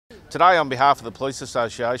Today, on behalf of the Police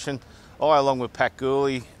Association, I, along with Pat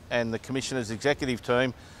Gooley and the Commissioner's executive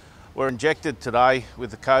team, were injected today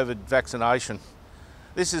with the COVID vaccination.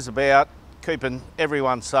 This is about keeping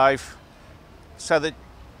everyone safe so that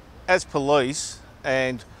as police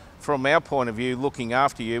and from our point of view, looking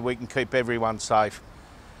after you, we can keep everyone safe.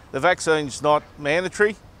 The vaccine's not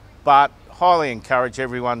mandatory, but highly encourage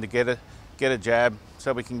everyone to get a jab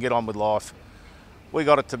so we can get on with life. We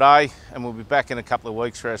got it today and we'll be back in a couple of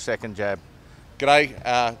weeks for our second jab. G'day,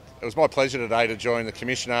 it was my pleasure today to join the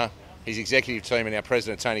Commissioner, his executive team and our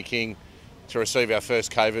President Tony King to receive our first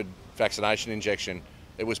COVID vaccination injection.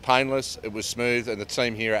 It was painless, it was smooth, and the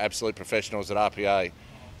team here are absolute professionals at RPA.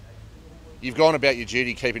 You've gone about your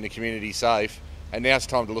duty keeping the community safe, and now it's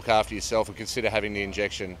time to look after yourself and consider having the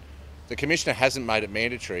injection. The Commissioner hasn't made it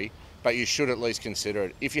mandatory, but you should at least consider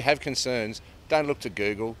it. If you have concerns, don't look to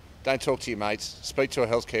Google, don't talk to your mates, speak to a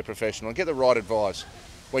healthcare professional and get the right advice.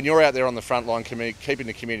 When you're out there on the front line keeping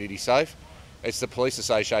the community safe, it's the Police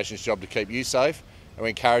Association's job to keep you safe, and we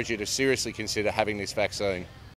encourage you to seriously consider having this vaccine.